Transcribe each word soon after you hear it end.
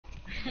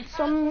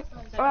some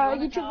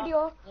YouTube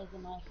video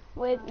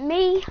with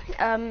me,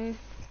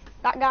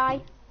 that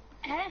guy.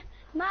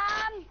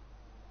 Mom!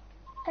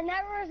 An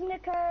error has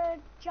occurred.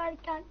 Charlie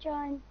can't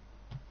join.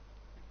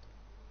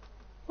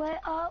 Wait.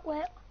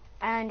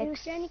 And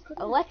it's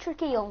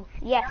Electric Eel.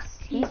 Yes,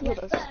 he's with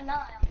us.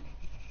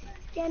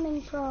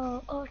 Gaming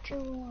Pro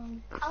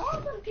 021. All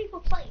the people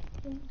play.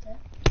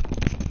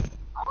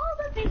 All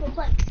the people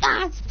play.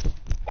 That's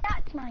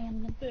my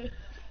emblem.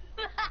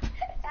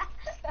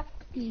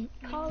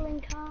 Calling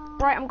call.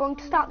 Right, I'm going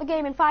to start the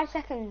game in 5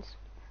 seconds.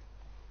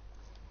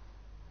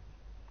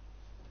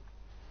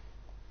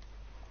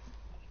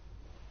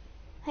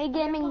 Hey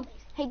gaming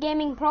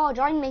pro,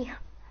 join me.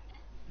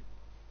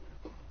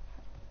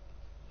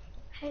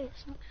 Hey,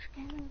 it's not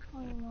Gaming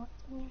Pro anymore.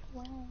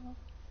 Wow.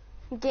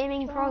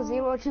 Gaming Pro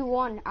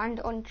 021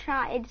 and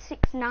Uncharted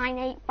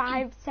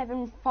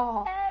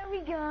 698574. There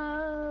we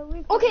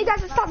go. Okay,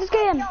 guys, let's start this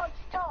game.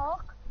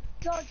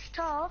 George,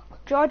 talk.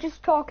 George is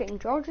talking.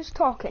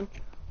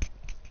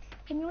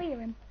 Can you hear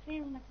him?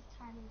 You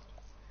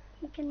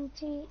can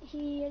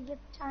hear the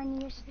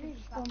tiniest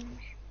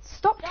sponge.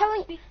 Stop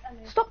telling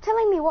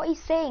me what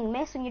he's saying,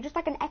 Mason. You're just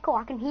like an echo.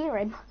 I can hear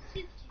him.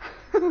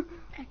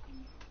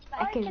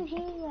 I can hear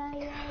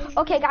you.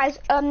 Okay, guys.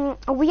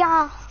 We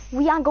are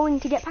going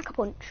to get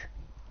Pack-a-Punch.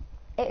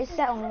 It is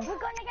settled. We're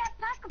gonna get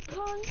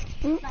Pack-a-Punch.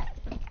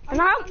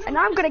 And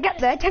I'm gonna get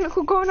the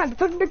tentacle gun and the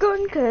thunder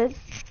gun, cause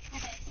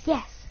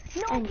yes.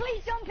 No,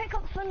 please don't pick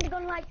up thunder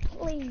gun, like,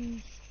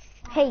 please.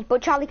 Hey,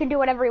 but Charlie can do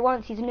whatever he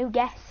wants. He's a new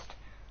guest.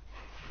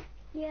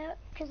 Yeah,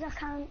 because I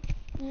can't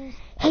use...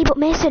 Hey, but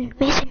Mason,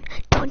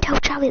 don't tell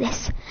Charlie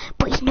this.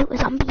 But he's new to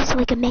zombies, so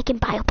we can make him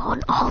buy up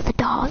on all the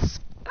doors.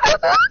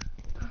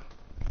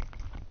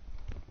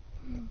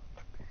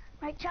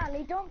 Right,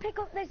 Charlie, don't pick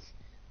up this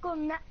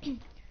gun that...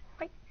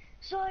 Right,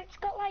 so it's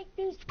got like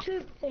these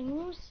tube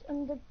things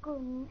and the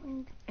gun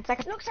and... It's like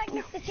it looks like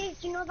Mr. T,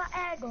 do you know that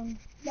air gun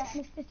that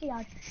Mr. T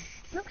had?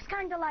 Looks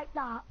kind of like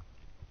that.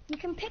 You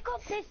can pick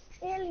up this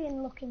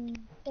alien looking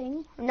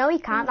thing. No, you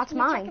can't, that's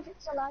mine. Check if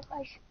it's alive.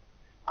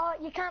 Oh,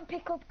 you can't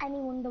pick up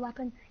any wonder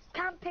weapon. You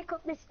can't pick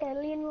up this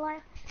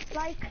alien-like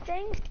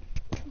thing,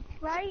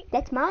 right?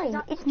 That's mine.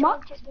 That's It's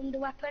mine. George's wonder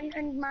weapon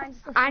and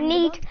mine's the I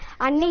need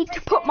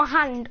to put my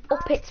hand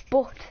up its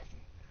butt.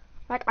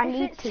 Like, I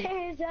need to.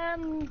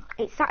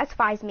 It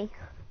satisfies me.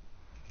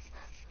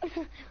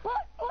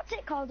 What's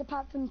it called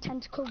apart from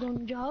tentacle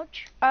gun,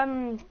 George?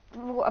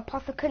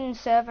 Apothecary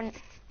servant,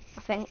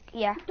 I think.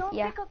 Yeah. Don't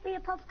pick up the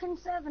apothecary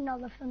servant or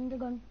the thunder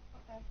gun.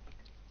 Okay.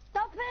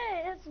 Stop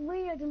it! It's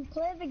weird. And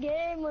play the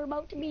game. We're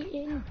about to be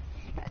in.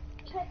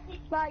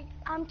 Right,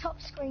 I'm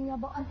top screen your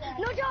button.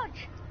 No,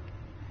 George.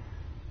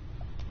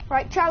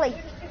 Right, Charlie,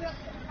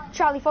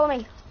 follow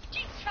me.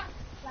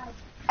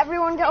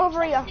 Everyone, get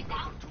over here.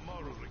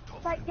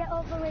 Right, get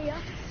over here.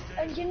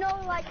 And you know,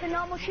 like the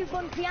normal shoot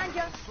guns behind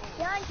you.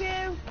 Behind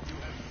you.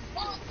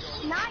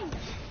 Nice.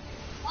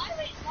 Why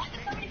the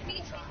somebody beat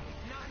me?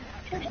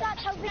 Because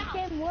that's how this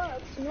game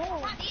works,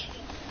 no.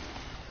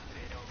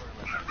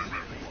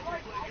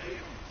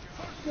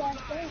 Yes,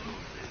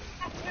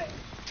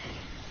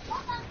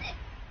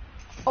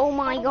 Oh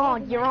my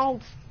God, you're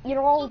old.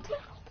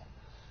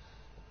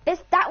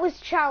 That was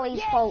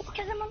Charlie's fault.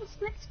 because I'm on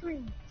split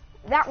screen.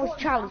 That was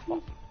Charlie's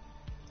fault.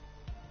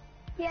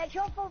 Yeah, it's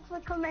your fault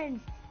for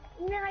coming.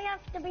 No, I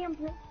have to be on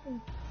split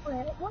screen.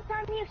 Wait, what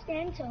time are you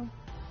staying till?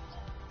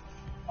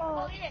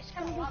 Oh, yeah, it's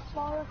gonna be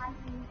 4 or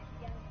something.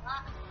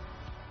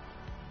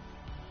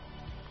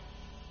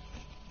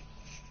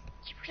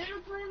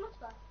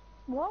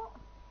 What?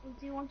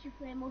 Do you want to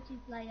play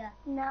multiplayer?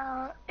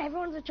 No,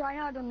 everyone's a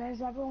tryhard on this.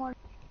 Everyone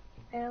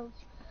fails.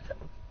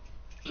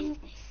 You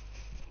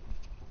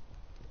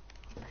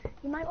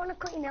might want to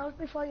cut your nails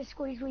before you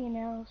squeeze with your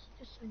nails,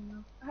 just so you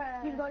know.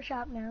 You've got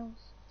sharp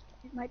nails.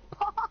 It might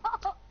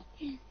pop.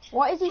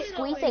 What is he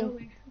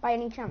squeezing, by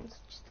any chance?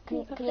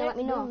 Can you let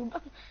me know?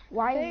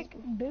 Fake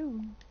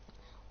boob.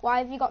 Why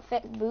have you got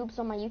fake boobs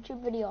on my YouTube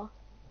video?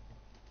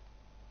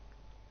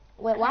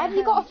 Wait, why have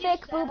you got a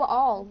fake boob at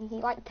all? You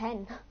like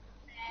 10.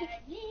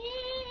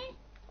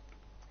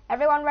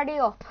 Everyone ready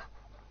up.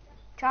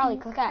 Charlie,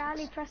 click X.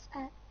 Charlie, press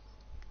X.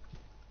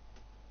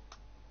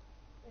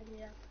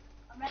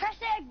 Press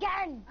it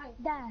again!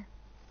 There.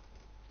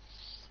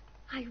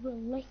 I will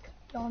lick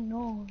your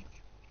nose.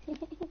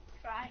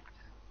 Try.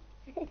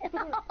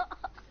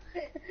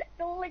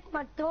 Don't lick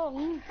my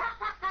tongue.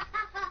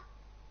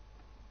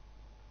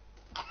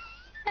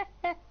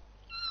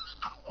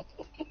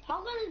 How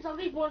come the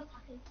zombie board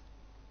fucking?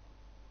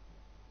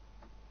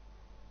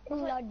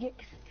 Logic.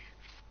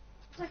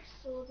 It's like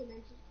so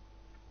demented.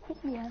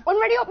 Yeah. One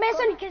ready up,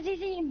 Mason? Because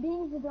he's eating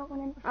beans, I don't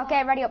want him to fall.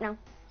 Okay, ready up now.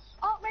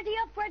 Oh, ready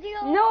up.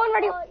 No one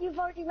ready up. Oh, you've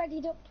already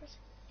readied up.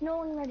 No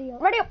one ready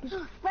up. Ready up.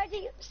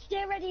 Ready,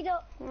 stay readied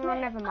up. Oh,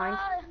 never mind.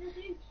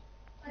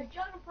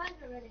 John and Frank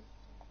are ready.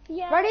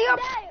 Yeah. Ready up.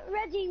 There,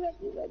 ready.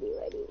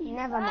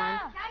 Never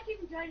mind. Can't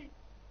keep joining.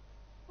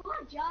 Come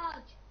on,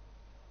 George.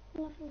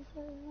 This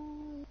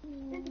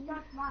is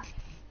dark man.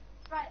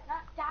 Right,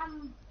 that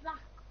damn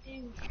black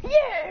dude.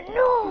 Yeah,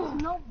 no.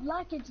 No black.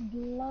 like it's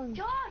blown.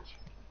 George!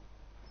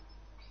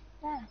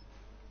 Yeah.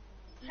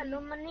 Hello,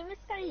 my name is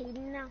Saeed.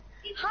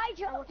 Hi,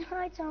 George.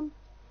 Hi, Tom.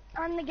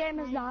 And the game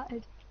has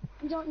started.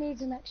 We don't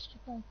need an extra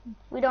person.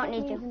 We don't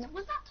need an you. extra-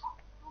 Was that Tom?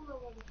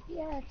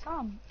 Yeah,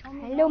 Tom. Tom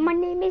is Hello, on. my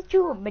name is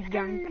Hello,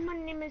 Jubajan. my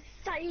name is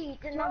Saeed,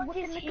 and I'm George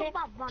with is the here.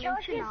 kebab on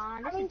George is,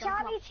 China. I mean,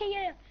 Charlie's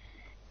here.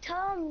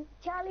 Tom,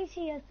 Charlie's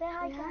here. Say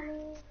hi, Yeah.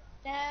 Charlie.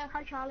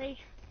 Hi, Charlie.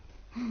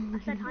 I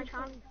said hi,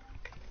 Charlie.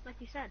 Like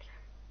you said.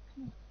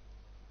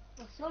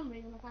 For some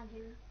reason I can't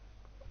hear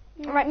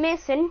you. Right,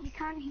 Mason, You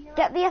can't hear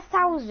get the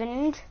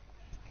 1,000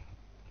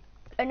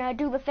 and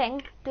do the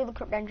thing. Do the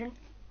corrupt engine.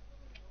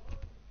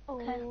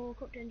 Oh,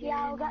 cooked engine.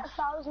 Yeah, I'll get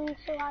 1,000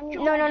 so I need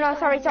No,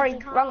 sorry.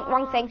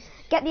 Wrong thing.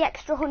 Get the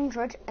extra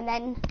 100 and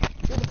then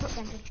do the corrupt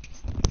engine.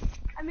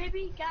 I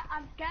maybe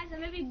guys, I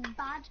may be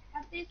bad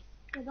at this,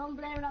 so don't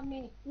blame it on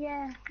me.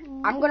 Yeah.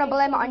 I'm gonna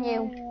blame it on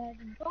you.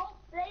 Don't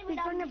blame He's it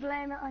on gonna me.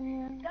 blame it on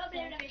you. Don't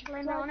blame it on me.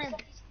 Blame it on him.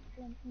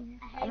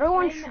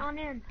 Everyone, Blame it on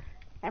him.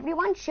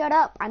 everyone, shut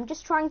up. I'm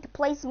just trying to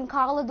play some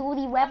Call of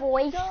Duty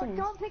Revelations.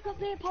 Don't pick up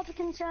the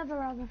Apothicon server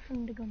out of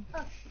Thundergun.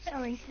 Oh,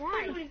 Sorry.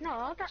 Why?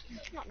 No, that's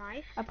not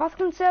nice.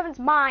 Apothicon Servant's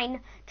mine.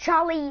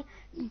 Charlie,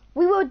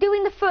 we were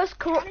doing the first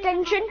corrupt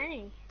engine.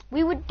 Hey.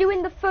 We were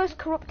doing the first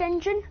corrupt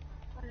engine.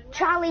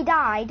 Charlie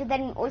died,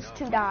 then us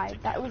two died.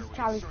 That was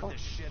Charlie's fault.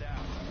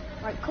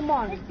 Right, come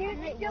on.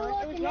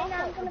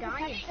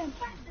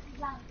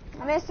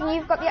 Mason,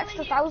 you've got the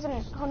extra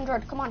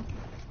 1,100. Come on.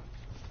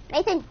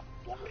 Nathan,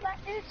 That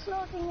is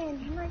floating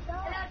in. Oh my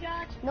god. hello,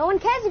 George. no one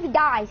cares if he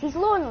dies. He's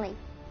lonely.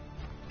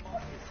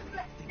 Hello.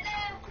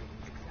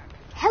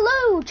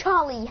 Hello,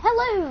 Charlie.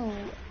 Hello.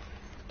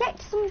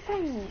 Get some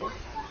friends.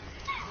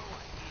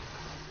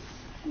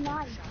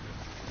 Nice.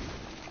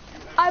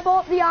 I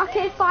bought the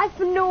Arcade 5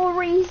 for no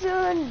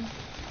reason.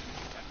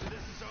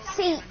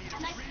 See,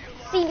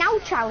 now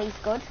Charlie's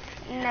good.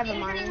 Never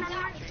mind.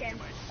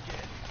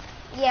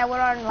 Yeah,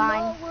 we're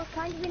online. No, we're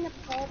kind of in a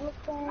public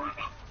thing.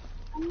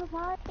 I'm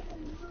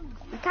reviving.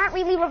 You can't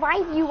really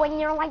revive you when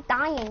you're like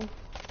dying.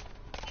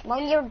 Well,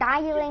 you're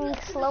dying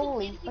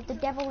slowly, but the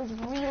devil is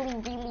really,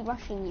 really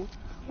rushing you.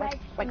 Like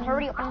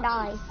hurry up and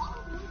die.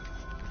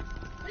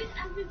 Who's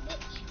Andrew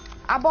Bitch?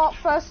 I bought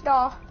first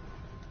star.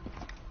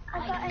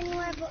 I got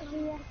anywhere but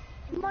here.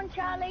 Come on,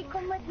 Charlie,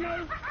 come with me.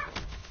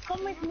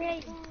 Come with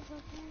me.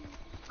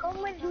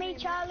 Come with me,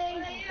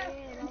 Charlie.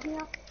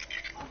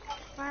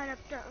 Right up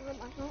there, I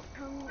don't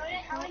come.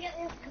 I want to get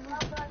this.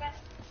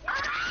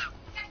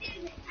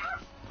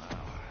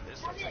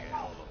 This looks like a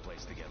hell of a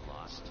place to get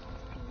lost.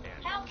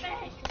 Help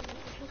me.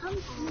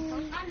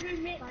 Andrew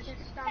Mitch. I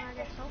just stand, I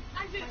guess so.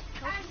 Andrew,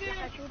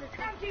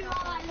 thank you.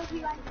 Oh, I love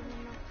you, Andrew.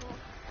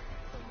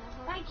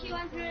 Thank you,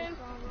 Andrew.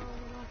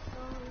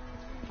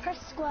 Press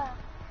square.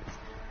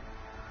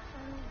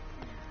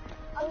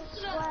 I'm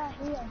Square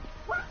here.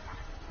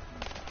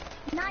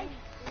 Nice.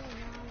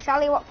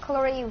 Charlie, what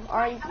colour are you?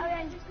 Orange.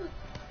 Orange.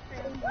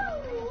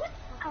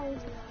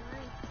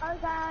 Oh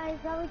guys,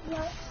 that was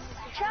your...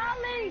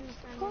 Charlie!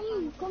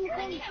 Come.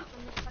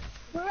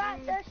 We're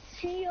at the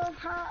sea of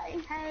high.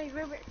 Hey,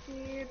 Rubik's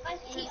Cube.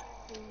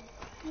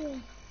 Yeah.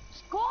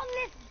 Go on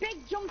this big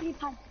jumpy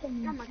pad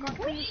thing. Oh my god,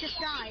 can you just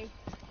die?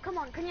 Come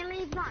on, can you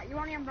leave that? You're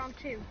only on round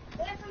 2.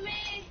 Wait for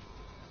me.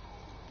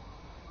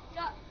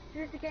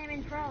 Use the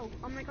gaming pro.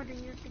 Oh my god, you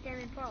use the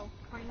gaming pro.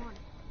 21.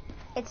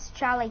 It's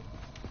Charlie.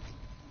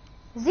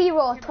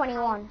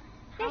 021.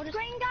 This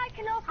green guy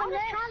can How open does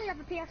this. Charlie have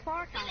a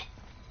PS4 account?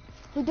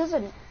 Who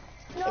doesn't?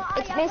 No,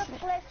 It's I have Mason. a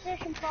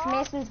PlayStation 4. It's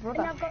Mason's And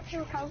brother. I've got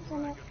 2 accounts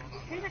on it.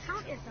 Whose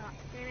account is that?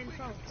 Gaming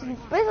pro. It's his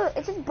brother.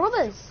 It's his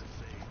brother's.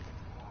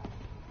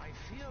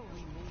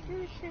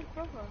 Who's his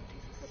brother?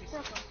 Which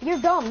brother? You're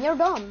dumb. You're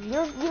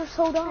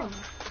so dumb.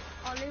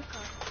 Oh, Luca.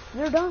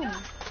 You're dumb.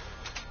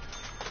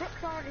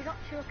 Brooke's already got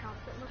 2 accounts,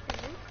 so it must be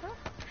Luca.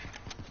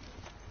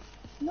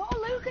 No,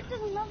 Lucas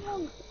doesn't have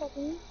one.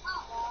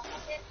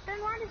 Then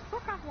why does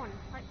Brooke have one?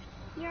 Like,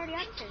 he already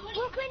had 2.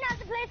 Brooklyn has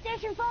a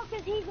PlayStation 4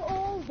 because he's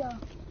older.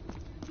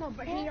 No,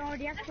 but he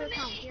already has 2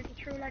 accounts. He has a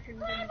True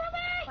Legend and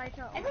Fight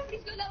Out.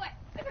 Everybody's going that way.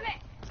 Wait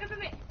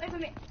for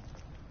me.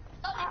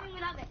 Stop leaving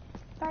without me.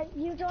 Right,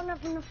 you don't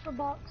have enough for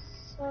box,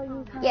 so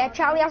you can't. Yeah,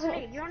 Charlie hasn't.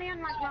 Hey, you're only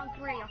on like round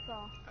 3, I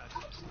saw.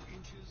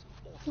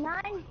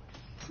 9.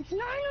 It's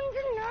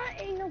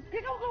 990. No,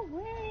 get out of the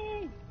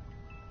way.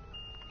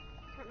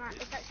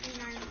 It's actually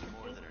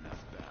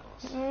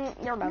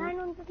 950. You're dumb.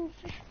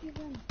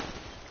 951.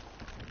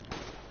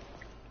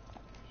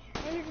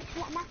 Hey,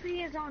 what map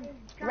he is on?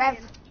 Rev.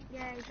 Giant.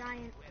 Yeah,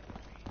 Giant.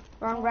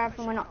 Wrong Rev,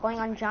 and we're not going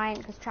on Giant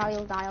because Charlie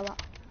will die a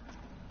lot.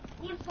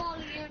 I'm going to follow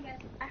you again.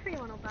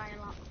 Everyone will die a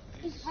lot.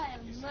 Just I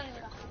have money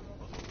with a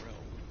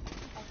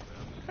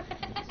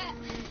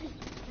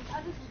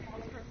I'll just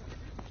follow her.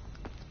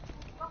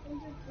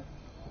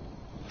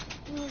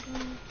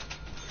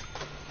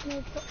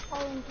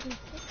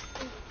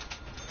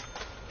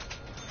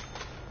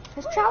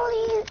 Has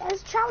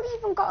Charlie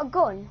even got a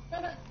gun?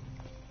 Yeah,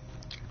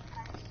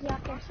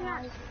 that's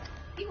right.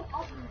 People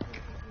open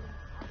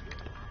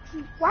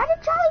Why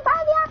did Charlie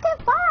buy the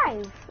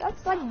AK-5?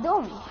 That's like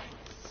dumb.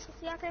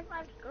 See, I think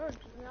that's good.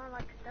 You're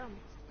like dumb.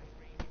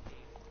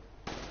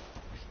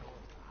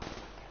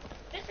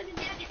 Listen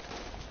to me.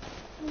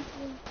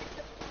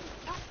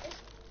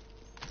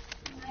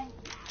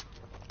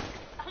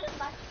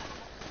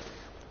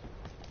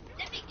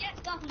 Let me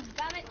get something.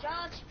 Damn it,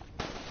 George.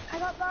 I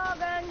got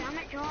Morgan. Damn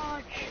it,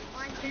 George.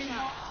 Why did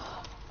that?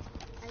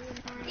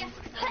 Yes,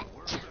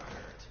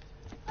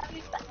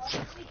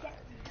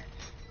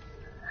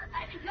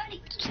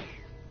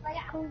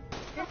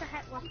 What the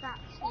heck was that?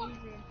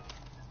 Sneezing.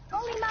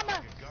 Holy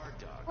mama. Guard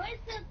dog. where's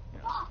the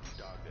box?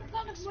 I've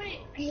got the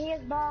money.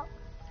 Here's box.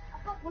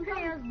 I've got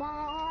Here's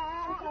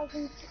ball.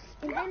 1,000. Is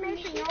they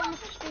making you on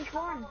stage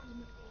 1?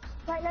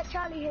 Right, let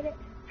Charlie hit it.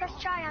 Press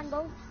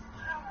triangle.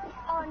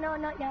 Oh no,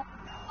 not yet.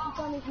 You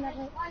don't even have it.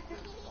 You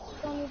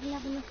don't even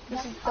have enough. This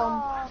yet. is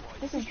dumb. Oh,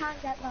 This you is-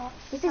 can't get that. You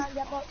this is- can't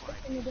get box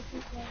in a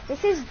different way.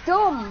 This is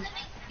dumb.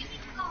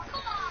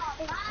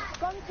 It's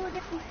gone to a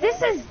different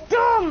This is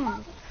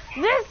dumb.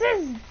 This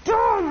is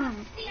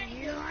dumb.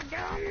 You're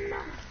dumb.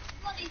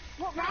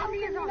 What round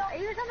is on?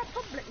 He was on a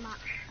public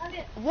match.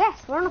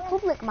 Yes, we're on a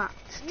public match.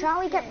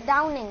 Charlie kept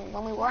downing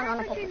when we weren't on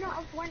a Why would you public not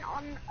match. have went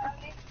on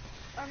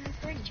the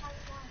thing?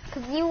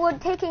 Because you were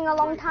taking a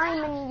long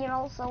time and you're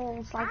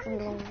also slightly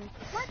long.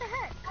 What the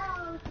heck?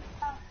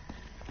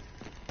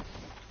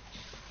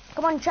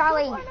 Come on,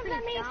 Charlie. One of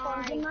them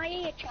earphones in my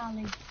ear,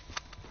 Charlie.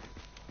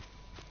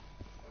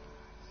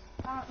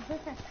 I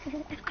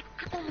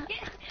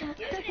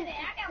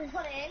can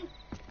put it in.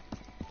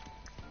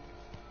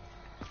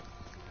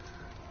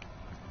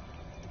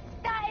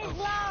 That is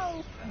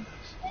low.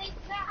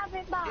 Have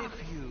it back.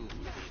 If you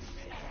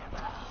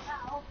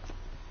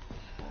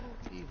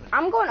even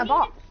I'm going to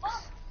box.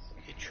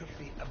 it should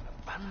be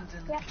abundantly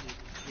Yeah.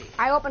 clear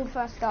I opened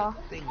first door.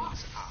 things are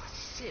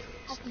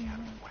seriously out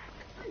of whack.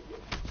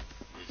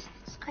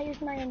 I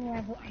use my own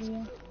level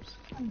here.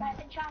 I'm back.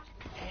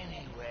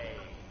 Anyway,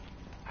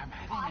 I'm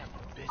having a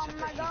bit Oh of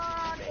my a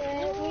god.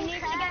 We need to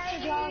get to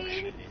George.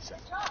 heated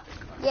debate,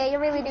 Yeah, you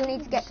really do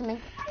need to get to me.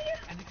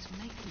 and it's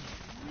making me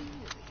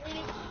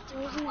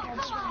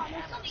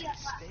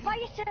Why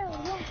you still?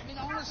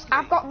 Yeah. honestly,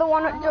 I've got the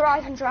one at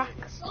Deriving Track.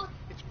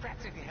 it's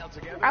practically held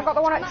together. I've got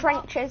the one at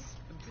Trenches.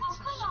 Oh,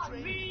 come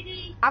on,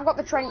 really? I've got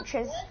the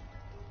Trenches.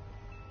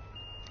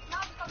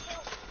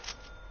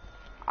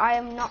 I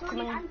am not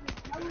coming. This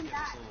little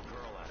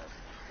girl out of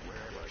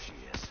wherever she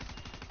is.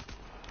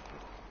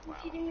 Wow,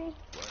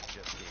 what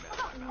just came out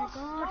of my mouth?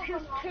 God,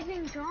 who's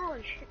kidding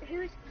George?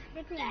 Who's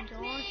kidding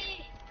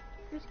George?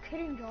 Who's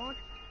kidding George?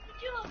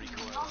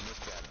 Recoil on this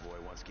bad boy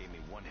once gave me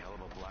one hell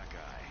of a black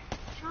eye.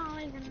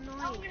 Charlie's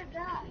annoying.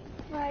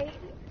 Right.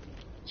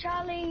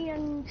 Charlie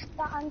and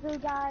that Andrew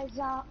guy's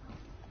at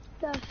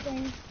the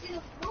thing.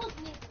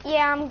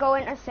 Yeah, I'm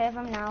going to save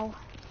him now.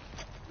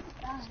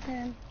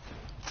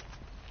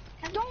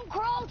 Don't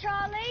crawl,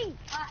 Charlie!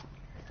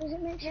 Does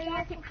it make Yeah, sense?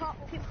 yeah, keep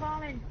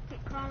crawling.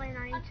 Keep crawling,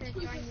 I need to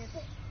join you.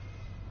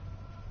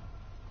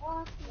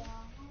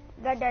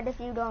 They're dead if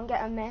you don't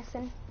get a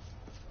Mason.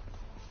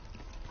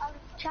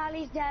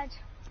 Charlie's dead.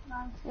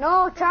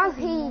 No,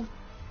 Charlie.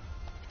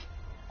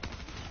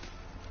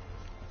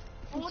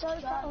 I'm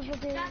sorry for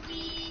overdoing.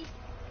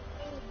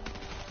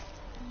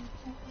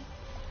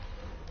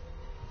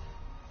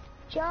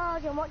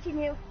 George, I'm watching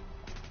you.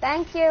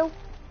 Thank you.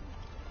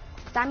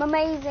 'Cause I'm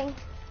amazing.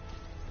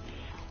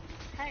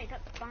 Hey,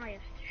 that's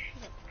biased.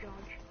 Shut up,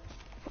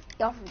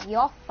 George.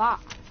 You're fat.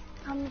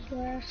 I'm the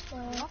worst.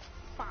 You're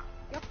fat.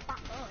 You're fat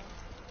boy.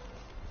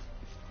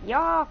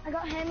 You're I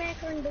got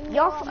haymaker and bingo.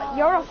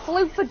 you're a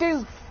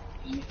floofadoof.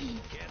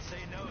 Can't say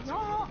no to a No,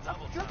 little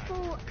double time.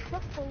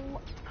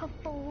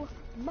 truffle,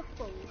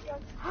 muffle.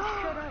 Shut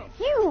up.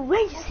 You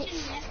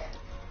racist.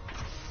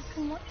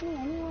 I'm watching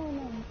anyway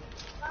now.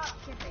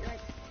 Yeah, but like,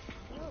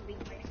 you were being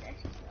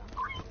racist.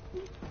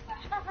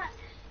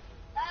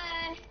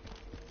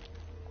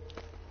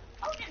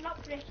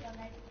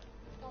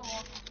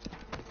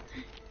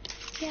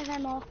 Yeah,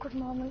 them awkward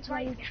moments where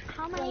you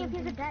How many of you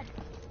are dead?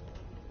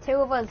 2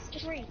 of us.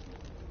 3.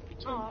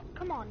 Oh,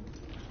 come on.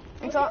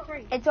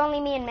 It's only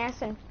me and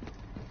Mason.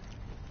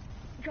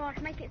 George,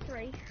 make it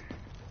 3.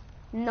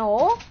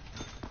 No.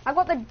 I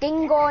got the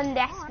dingo and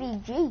the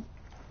SVG.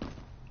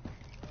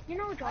 You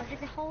know, George,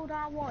 if you hold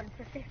R1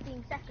 for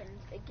 15 seconds,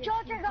 it gives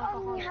George, you I got on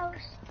alcohol. your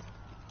house.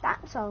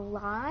 That's a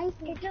lie.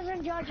 It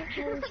doesn't George it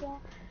kills you.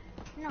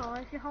 No,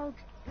 if you hold...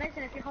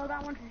 Listen, if you hold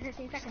R1 for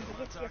 15 seconds, it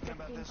gives you Talking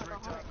about 15 this, Rick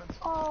alcohol. Toppins?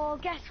 Oh,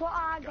 guess what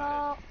I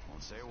got?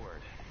 Won't say a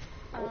word.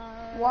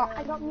 What?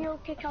 I got mule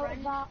kick out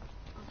of that.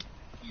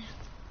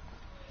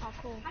 Oh,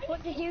 cool.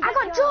 What did you I get,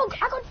 got George? jug.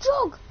 I got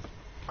jug.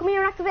 Come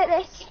here and activate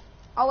this.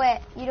 Oh wait,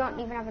 you don't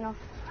even have enough.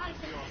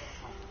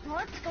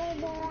 Let's go,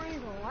 boys.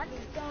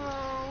 Let's go.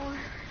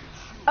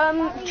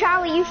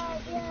 Charlie,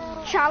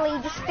 Charlie,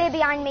 just stay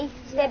behind me.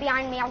 Stay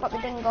behind me. I've got the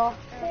dingo.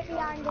 Stay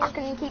behind I us.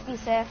 can keep you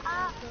safe.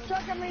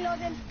 George, I'm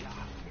reloading.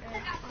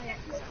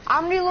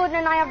 I'm reloading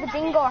and I have the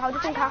dingo. How do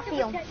you think I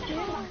feel?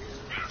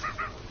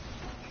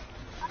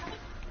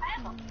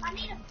 I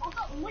need a box.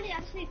 Money, I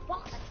just need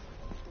box.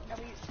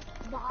 It's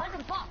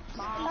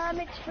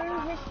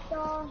through this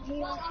door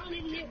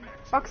here.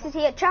 Fox is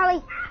here.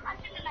 Charlie.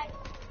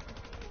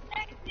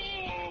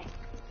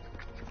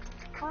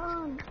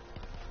 Come.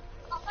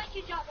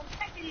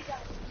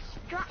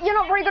 You're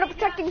not very good at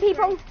protecting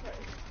people.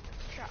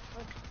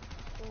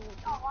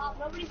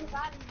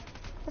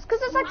 It's because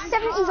there's like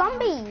 70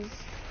 zombies.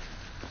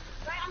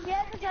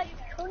 Yeah, there's like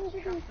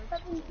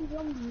 170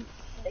 zombies.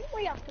 I think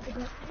we have to be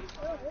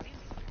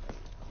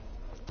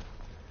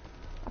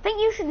I think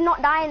you should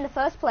not die in the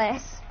first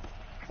place.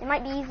 It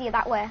might be easier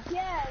that way.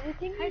 Yeah, we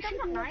think we should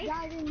not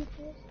die in the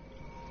first.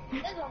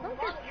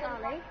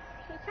 Charlie.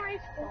 It's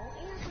Charlie's fault.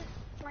 He hasn't,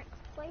 like,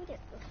 played it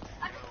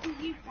before.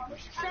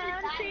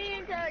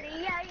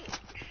 1738.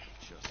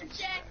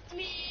 Protect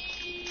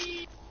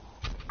me!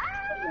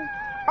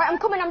 Right, I'm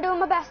coming. I'm doing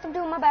my best. I've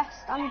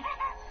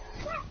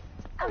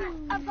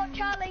got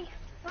Charlie.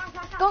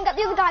 Go and get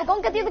the other guy. Go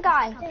and get the other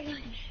guy.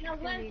 No,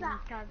 where's that?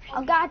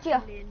 I'll guard you.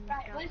 Right,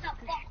 where's that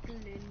box?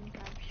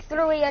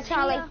 Through here,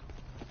 Charlie.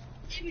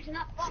 It's in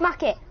that box.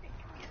 Smack it.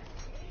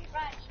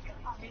 Right.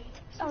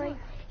 Sorry.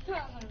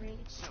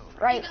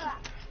 Right.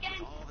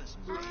 All this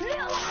Right,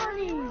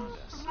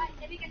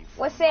 let me get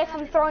We're safe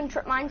from throwing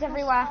trip mines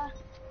everywhere.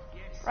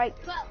 Right.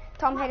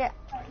 Tom hit it.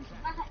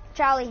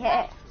 Charlie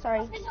hit it.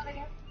 Sorry.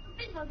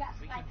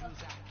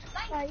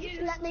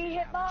 Right, let me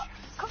hit that.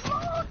 Come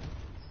on.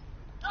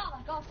 Oh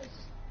my god, this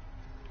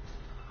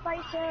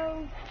Right,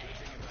 so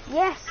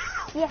Yes.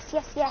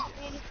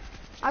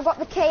 I got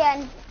the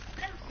KN.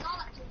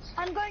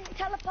 I'm going to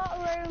teleport a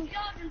room.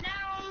 Jordan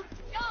down!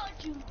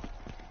 Jordan!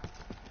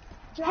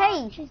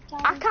 Hey, She's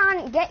down. I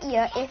can't get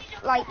you if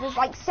like there's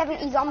like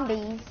 70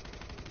 zombies.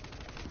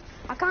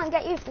 I can't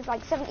get you if there's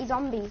like 70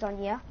 zombies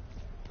on you.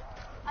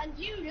 And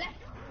you left.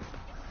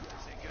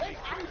 Where's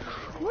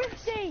Andrew?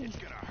 Rifty!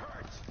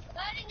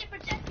 Why didn't you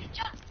protect me?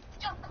 John,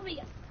 come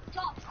here.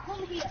 John,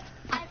 come here.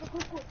 I have a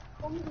cuckoo.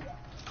 Come here.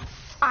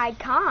 I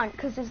can't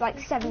because there's like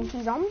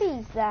 70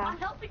 zombies there. I'm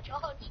helping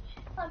George.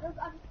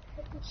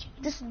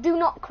 Just do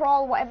not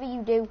crawl whatever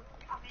you do.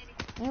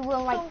 You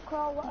will like Don't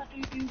crawl whatever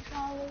you do,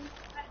 Charlie.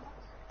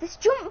 this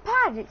jump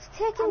pad. It's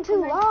taking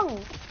too long.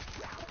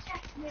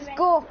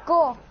 Go,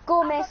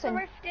 Mason.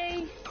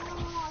 Rifty!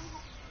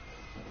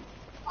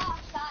 Oh,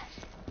 sorry.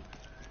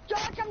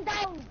 George, I'm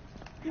down!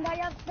 And I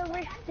have the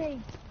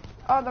Rifty.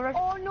 Oh, the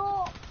Oh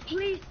no,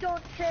 please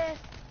don't say.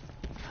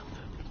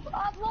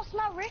 I've lost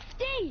my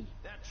Rifty!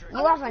 You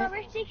I lost haven't. my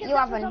Rifty 'cause You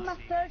that was haven't. on my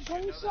third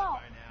gun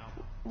slot.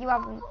 You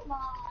haven't.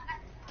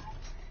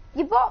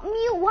 You bought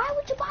mule. Why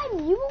would you buy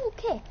mule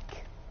kick?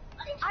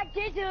 I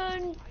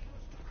didn't!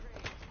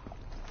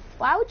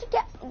 Why would you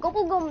get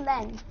gobble gum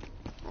then?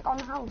 Like on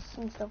the house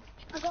and stuff.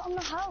 I got on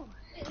the house.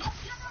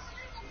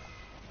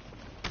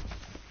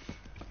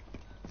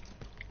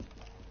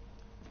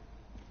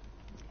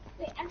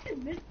 Wait,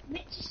 Andrew,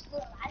 Mitch is still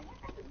alive.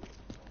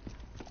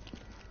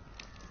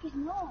 He's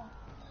not.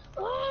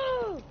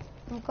 Oh!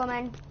 I'm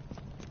coming.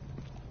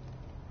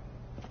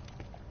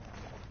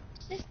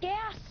 This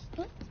gas!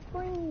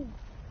 Spring.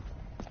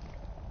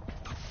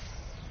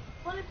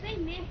 Well, if they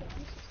made it,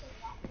 Mitch is still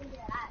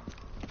alive.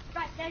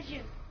 Right, there's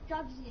you.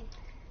 George's in.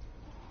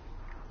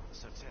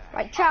 So, Tag,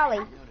 Right, Charlie.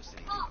 notice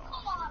anything Oh,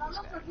 come on, I'm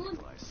not for good.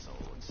 by Seoul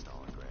and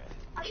Stalingrad?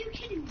 Are you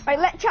kidding me? Right,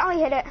 let Charlie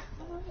hit it.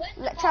 Where's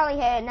the Let box? Charlie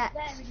hit it next.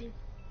 There it is.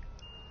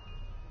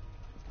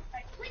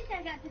 Right, please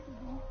don't get this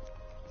again.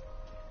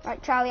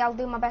 Right, Charlie, I'll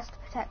do my best to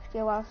protect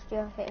you whilst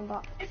you're hitting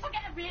bot. If I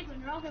get a ray gun,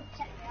 you're all going to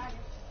protect me, aren't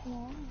you?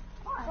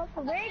 What's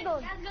the ray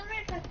gun? Yeah, I've got a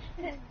ray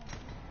gun.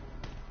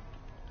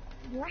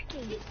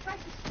 Lucky. This price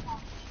is small.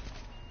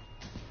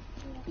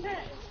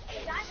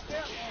 That's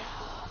real.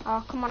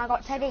 Oh, come on, I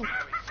got Teddy.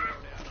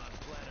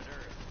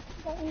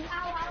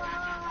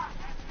 Ow.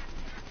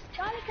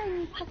 Charlie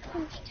can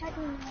punch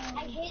Teddy now. I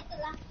hate the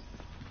last.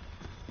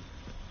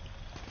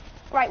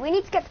 Right, we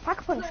need to get the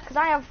pack punch because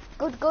I have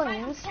good Right,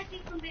 I'm guns.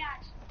 protecting from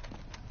behind.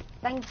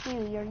 Thank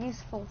you, you're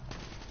useful.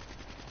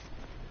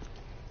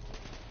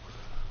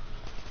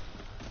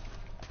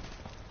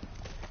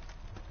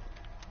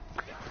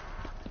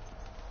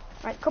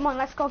 Right, come on,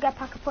 let's go get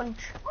pack a punch.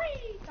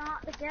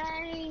 Start the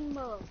game.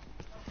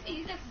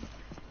 He's a...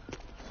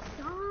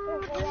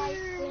 Start Come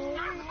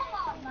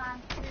on,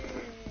 man.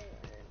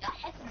 Your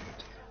head's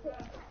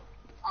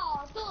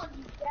Oh, don't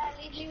you dare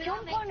leave me without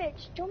Jump me. on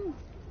it, jump.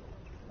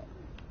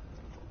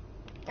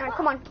 Alright,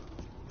 come on.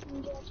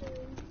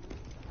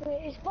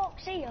 Wait, is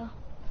Box here?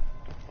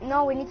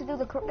 No, we need to do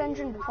the corrupt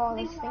engine before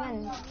this thing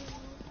ends.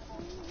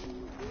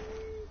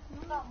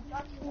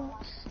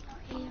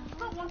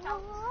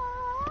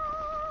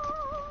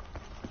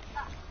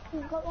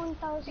 We've got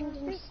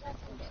 1,007.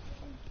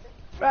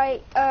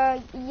 Right,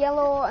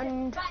 yellow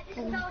and... Right,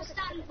 this is our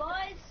stand,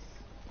 boys.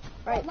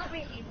 Right, Not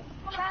really.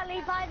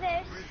 Charlie, buy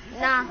this.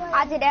 nah,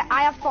 I did it.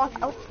 I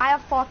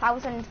have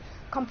 4,000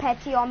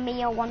 compared to your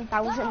mere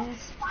 1,000s.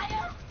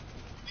 Fire!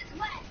 It's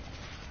wet.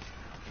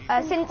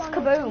 Since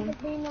Kaboom.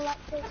 Being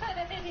elected.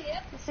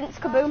 Since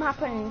Kaboom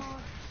happened.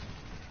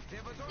 This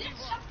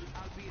shot is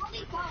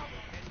only bomb.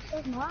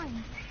 Where's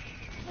mine?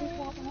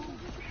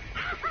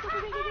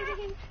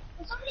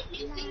 Somebody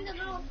new thing that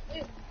don't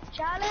do.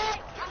 Charlie!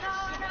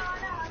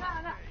 I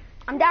know.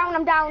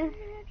 I'm down.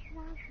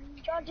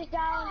 George is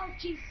down. Oh,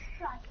 Jesus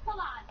Christ. Come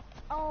on.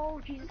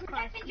 Oh, Jesus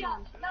Christ, Protect me, come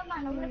on. John. No,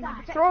 man, I'm gonna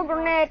die. Throw a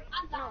grenade.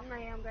 I'm down. Not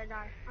me, I'm gonna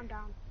die. I'm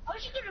down. I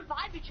wish you could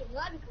revive each other.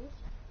 That'd be cool.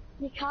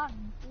 You can't.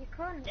 You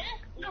couldn't.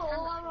 No,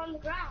 I'm on the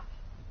ground.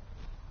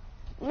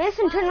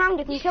 Mason, turn around.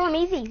 You can kill him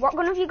easy. What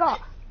gun have you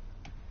got?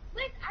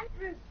 Wait,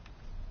 Andrew.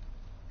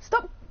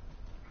 Stop.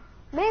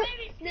 No.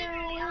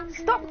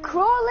 Stop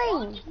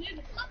crawling. Just move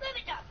it. Stop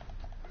moving, John.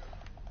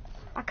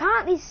 I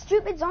can't. These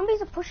stupid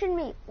zombies are pushing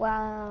me.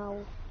 Wow.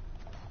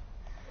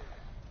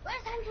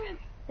 Where's Andrew?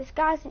 This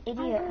guy's an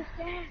idiot. Andrew's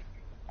dead.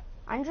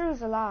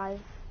 Andrew's alive.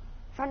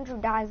 If Andrew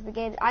dies, the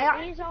game.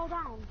 He's all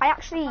down. I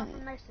actually. Apart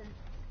from Mason.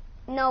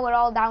 No, we're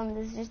all down.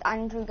 There's just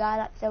Andrew guy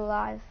that's still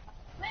alive.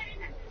 Where is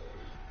it?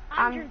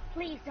 Andrew,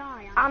 please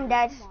die. Andrew. I'm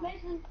dead. Come on.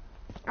 Mason.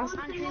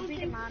 Andrew, be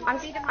the man. I'm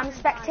Be the man I'm and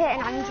spectating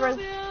die.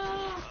 Andrew.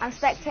 I'm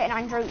spectating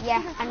Andrew.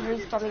 Yeah,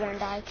 Andrew's probably gonna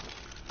die.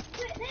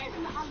 Wait, there's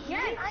an Andrew.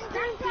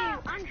 Yeah,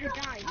 Andrew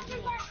died.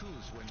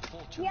 Choose when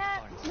fortune Yeah,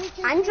 finds we you.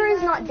 can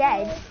Andrew's not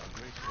dead. You're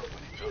grateful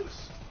when it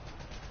does.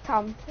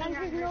 Tom.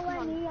 Andrew's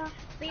nowhere near.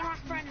 Be my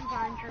friend,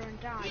 Andrew, and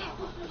die. I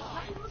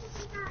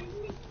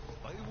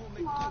will make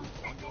good on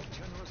your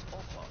generous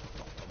offer,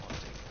 Dr.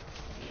 Martin.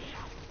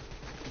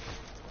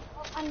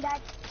 I'm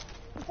dead.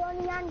 It's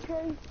only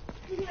Andrew.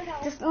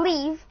 Just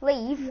leave.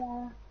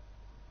 Yeah.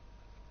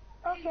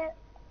 Okay.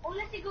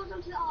 Unless it goes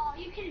onto the... Oh, are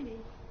you kidding me?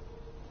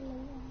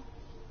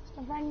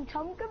 So then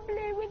Tom can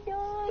play with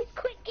us.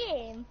 Quick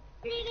game.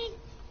 Really?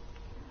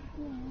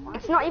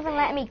 It's not even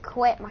letting me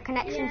quit. My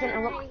connection's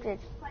interrupted.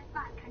 Like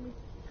back, can you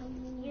tell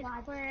me You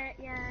why? quit,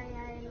 yeah.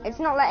 It's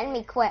not letting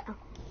me quit.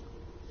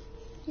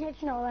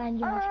 It's not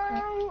Andrew.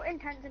 Oh,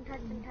 intense.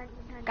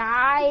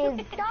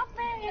 Guys, Stop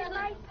it! It's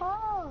my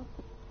paw.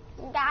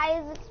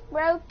 guys, it's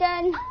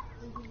broken.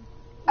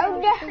 Oh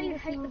no. You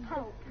hate the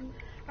Pope.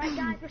 Right,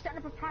 guys, we're setting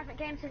up a private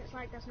game since,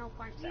 like, there's no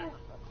point setting up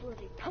a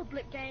bloody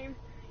public game.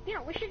 You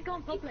know, we should go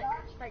on public.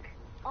 Like,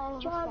 all of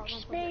us George, go on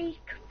public. speak.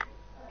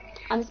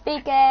 I'm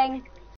speaking.